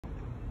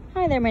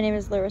Hi there, my name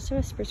is Larissa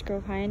with Spruce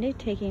Hyundai,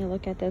 taking a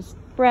look at this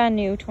brand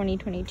new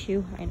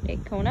 2022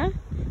 Hyundai KONA.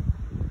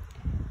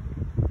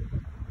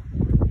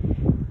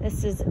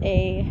 This is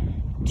a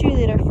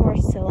 2-liter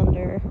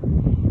 4-cylinder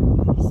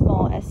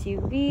small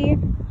SUV.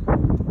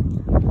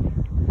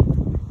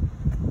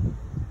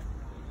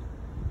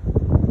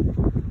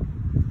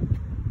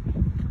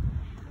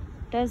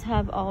 Does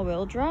have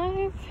all-wheel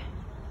drive,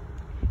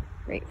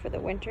 great for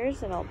the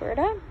winters in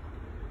Alberta.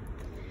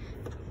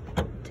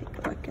 Take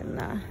a look in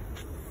the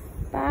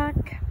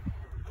back.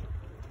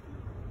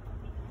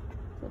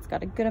 So it's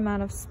got a good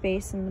amount of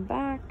space in the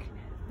back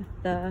with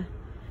the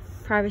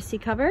privacy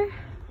cover.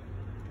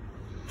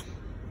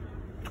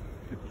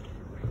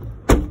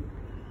 Take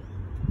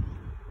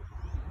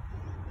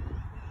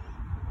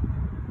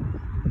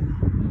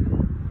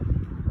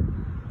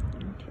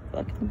a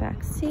look at the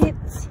back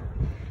seats.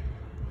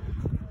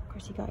 Of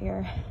course, you got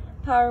your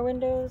power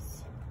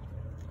windows,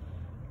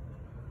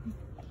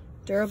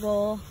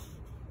 durable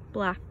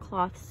black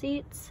cloth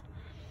seats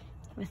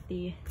with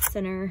the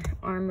center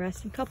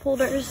armrest and cup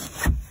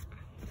holders.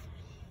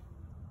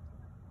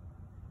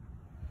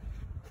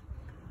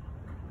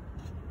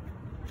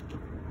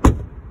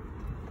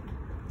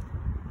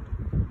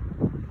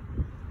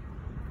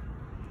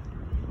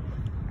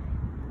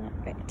 All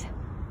right.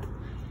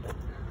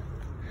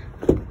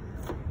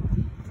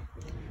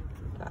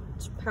 Got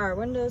power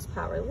windows,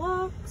 power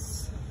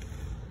locks,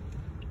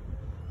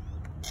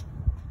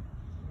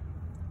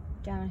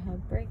 downhill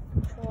brake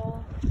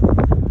control,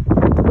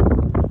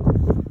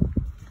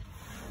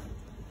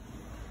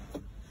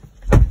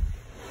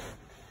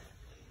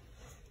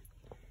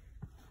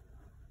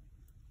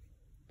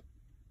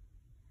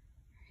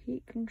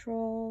 heat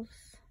controls,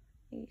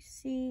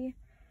 AC,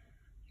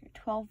 your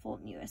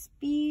 12-volt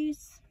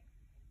USBs,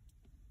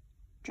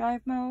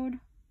 drive mode,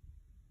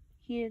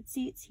 heated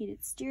seats,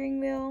 heated steering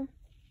wheel.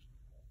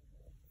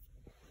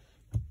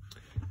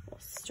 We'll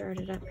start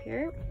it up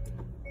here.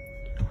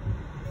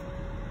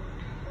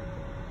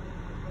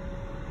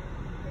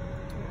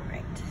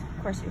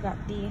 Of course, we've got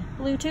the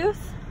Bluetooth,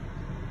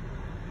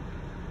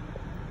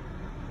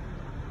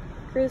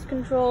 cruise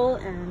control,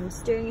 and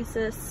steering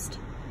assist.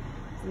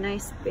 It's a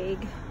nice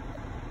big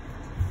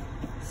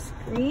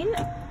screen,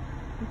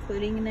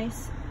 including a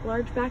nice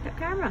large backup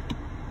camera.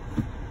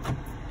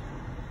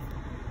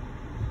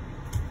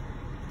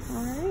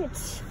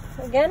 Alright,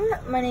 again,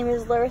 my name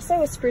is Larissa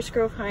with Spruce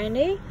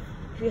Hyundai.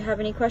 If you have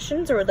any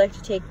questions or would like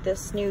to take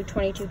this new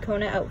 22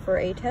 KONA out for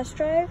a test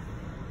drive,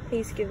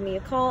 please give me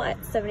a call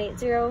at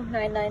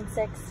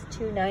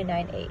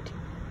 780-996-2998.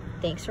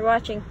 Thanks for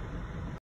watching.